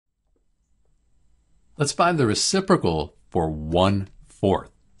Let's find the reciprocal for 1/4.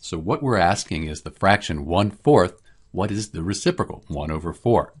 So what we're asking is the fraction 1/4, what is the reciprocal? 1 over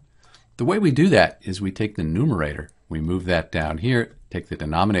 4. The way we do that is we take the numerator, we move that down here, take the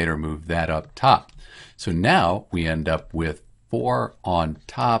denominator, move that up top. So now we end up with 4 on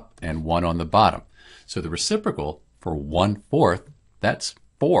top and 1 on the bottom. So the reciprocal for 1/4, that's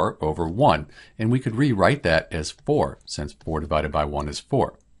 4 over 1. And we could rewrite that as 4, since 4 divided by 1 is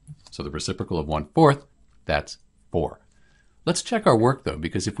 4. So the reciprocal of 1/4, that's 4. Let's check our work though,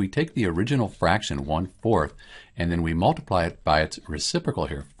 because if we take the original fraction 1/4 and then we multiply it by its reciprocal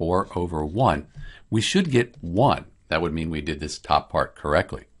here, 4 over 1, we should get 1. That would mean we did this top part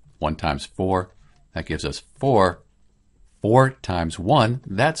correctly. 1 times 4, that gives us 4. 4 times 1,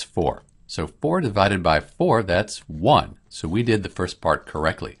 that's 4. So 4 divided by 4, that's 1. So we did the first part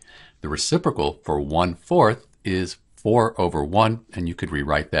correctly. The reciprocal for 1/4 is 4 over 1, and you could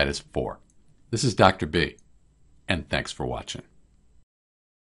rewrite that as 4. This is Dr. B, and thanks for watching.